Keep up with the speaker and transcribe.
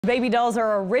Baby dolls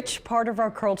are a rich part of our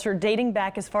culture dating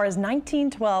back as far as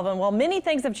 1912, and while many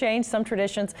things have changed, some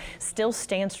traditions still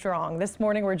stand strong. This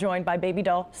morning we're joined by Baby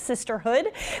Doll Sisterhood,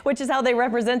 which is how they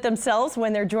represent themselves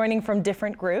when they're joining from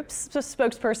different groups. So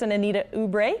spokesperson Anita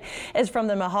Oubre is from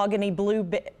the Mahogany Blue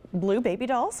Baby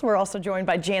Dolls. We're also joined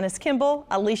by Janice Kimball,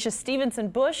 Alicia Stevenson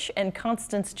Bush, and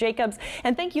Constance Jacobs.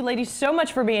 And thank you ladies so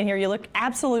much for being here. You look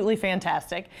absolutely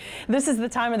fantastic. This is the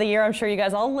time of the year I'm sure you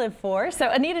guys all live for.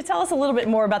 So Anita, tell us a little bit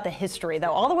more about the history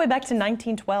though, all the way back to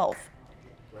 1912.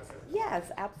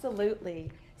 Yes,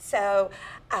 absolutely. So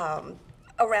around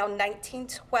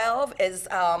 1912 is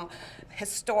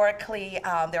historically,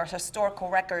 there are historical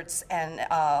records and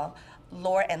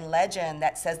lore and legend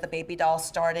that says the baby doll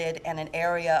started in an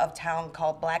area of town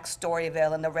called Black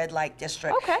Storyville in the red light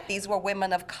district. Okay. These were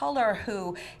women of color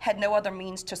who had no other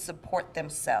means to support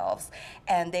themselves.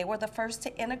 And they were the first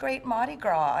to integrate Mardi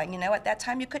Gras. You know, at that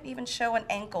time you couldn't even show an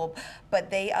ankle, but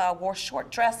they wore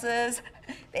short dresses.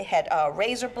 They had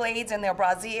razor blades in their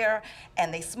brassiere,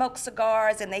 and they smoked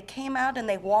cigars, and they came out and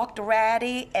they walked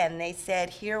ratty, and they said,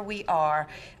 here we are.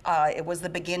 It was the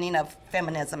beginning of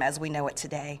feminism as we know it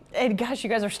today. And gosh, you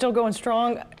guys are still going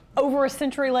strong over a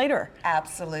century later.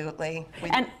 Absolutely.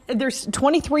 And there's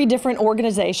 23 different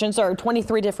organizations or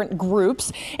 23 different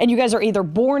groups, and you guys are either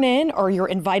born in or you're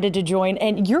invited to join.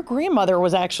 And your grandmother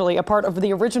was actually a part of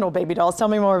the original Baby Dolls. Tell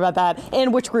me more about that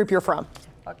and which group you're from.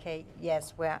 Okay,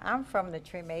 yes, well, I'm from the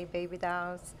Treme Baby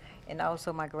Dolls, and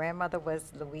also my grandmother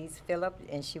was Louise Phillip,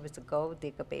 and she was a gold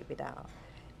digger baby doll.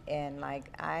 And like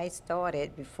I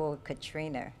started before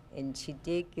Katrina, and she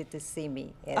did get to see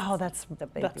me as that's the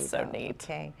baby so doll. neat.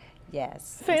 Okay,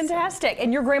 yes. Fantastic.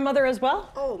 And your grandmother as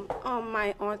well? Oh,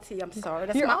 my auntie, I'm sorry.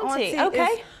 That's your my auntie, auntie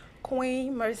okay. is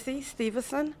Queen Mercy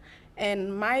Stevenson,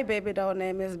 and my baby doll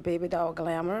name is Baby Doll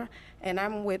Glamour, and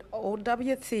I'm with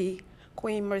OWT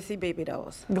Queen Mercy Baby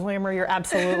Dolls. Glamour, you're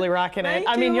absolutely rocking it. Thank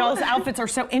I mean, you. y'all's outfits are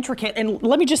so intricate, and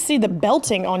let me just see the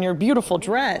belting on your beautiful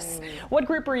dress. What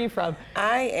group are you from?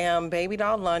 I am Baby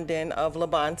Doll London of Le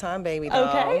Bon Temps Baby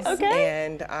Dolls. Okay.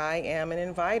 And I am an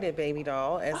invited baby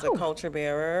doll as a culture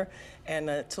bearer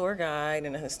and a tour guide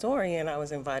and a historian. I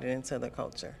was invited into the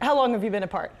culture. How long have you been a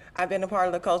part? I've been a part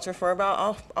of the culture for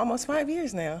about almost 5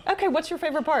 years now. Okay, what's your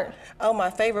favorite part? Oh, my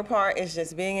favorite part is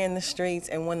just being in the streets,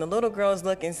 and when the little girls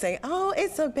look and say, oh,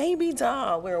 it's a baby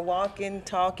doll. We're walking,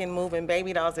 talking, moving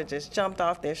baby dolls that just jumped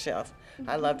off their shelf.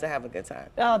 I love to have a good time.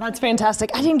 Oh, that's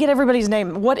fantastic. I didn't get everybody's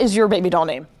name. What is your baby doll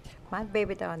name? My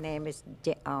baby doll name is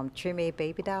Treme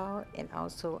Baby Doll, and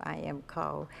also I am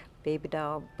called Baby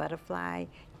Doll Butterfly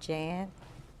Jan.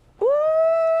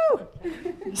 Woo!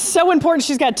 So important,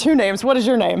 she's got two names. What is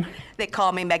your name? They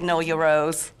call me Magnolia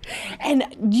Rose.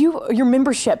 And your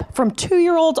membership from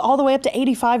 2-year-olds all the way up to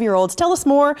 85-year-olds. Tell us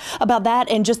more about that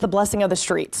and just the blessing of the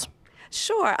streets.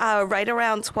 Sure. Right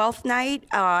around 12th night,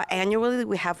 annually,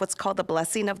 we have what's called the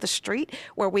Blessing of the Street,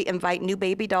 where we invite new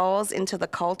baby dolls into the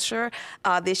culture.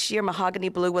 This year, Mahogany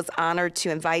Blue was honored to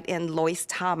invite in Lois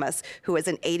Thomas, who is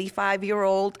an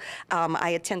 85-year-old.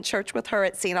 I attend church with her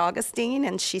at St. Augustine,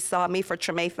 and she saw me for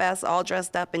Treme Fest all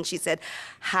dressed up, and she said,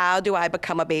 how do I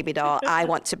become a baby doll? I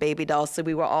want to baby doll. So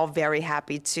we were all very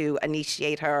happy to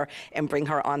initiate her and bring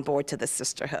her on board to the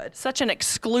sisterhood. Such an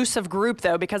exclusive group,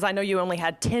 though, because I know you only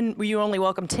had 10, you only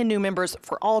welcomed 10 new members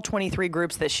for all 23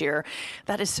 groups this year.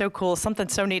 That is so cool, something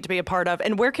so neat to be a part of.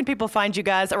 And where can people find you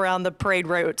guys around the parade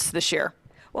routes this year?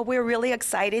 Well, we're really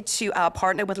excited to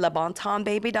partner with Le Bon Temps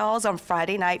Baby Dolls on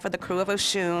Friday night for the crew of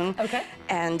Oshun. Okay.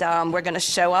 And we're going to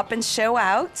show up and show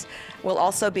out. We'll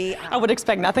also be... I would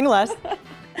expect nothing less.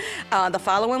 The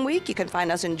following week, you can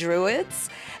find us in Druids,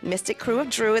 Mystic Crew of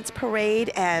Druids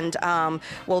Parade, and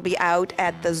we'll be out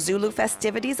at the Zulu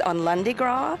festivities on Lundi,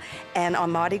 Gras, and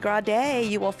on Mardi Gras Day,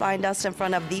 you will find us in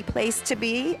front of the place to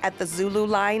be at the Zulu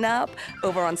lineup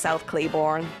over on South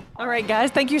Claiborne. All right, guys,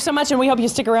 thank you so much, and we hope you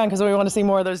stick around because we want to see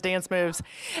more of those dance moves.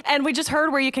 And we just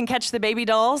heard where you can catch the baby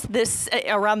dolls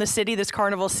around the city this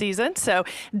carnival season, so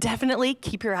definitely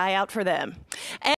keep your eye out for them.